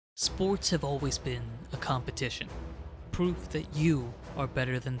Sports have always been a competition. Proof that you are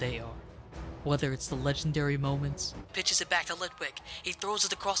better than they are. Whether it's the legendary moments, pitches it back to Litwick, he throws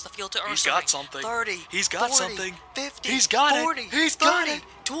it across the field to Ursula. He's got something. 30, He's got 40, something. 50, He's got 40, it. He's 30, got it.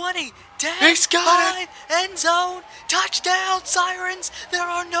 20, 10, He's got 5, end zone, touchdown, sirens. There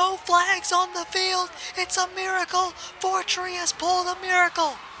are no flags on the field. It's a miracle. Fortry has pulled a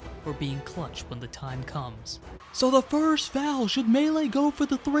miracle. Or being clutch when the time comes. So the first foul, should Melee go for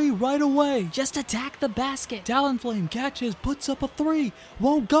the 3 right away? Just attack the basket. Talonflame catches, puts up a 3,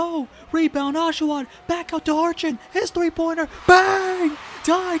 won't go. Rebound Oshawott, back out to Archin, his 3-pointer, bang!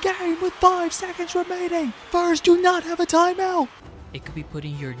 Tie game with 5 seconds remaining. First, do not have a timeout. It could be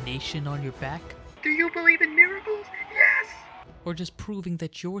putting your nation on your back. Do you believe in miracles? Yes! Or just proving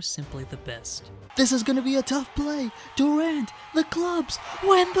that you're simply the best. This is gonna be a tough play. Durant, the clubs,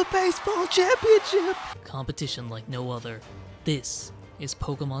 win the baseball championship. Competition like no other. This is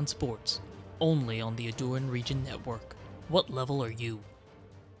Pokemon Sports, only on the Ahdurin Region Network. What level are you?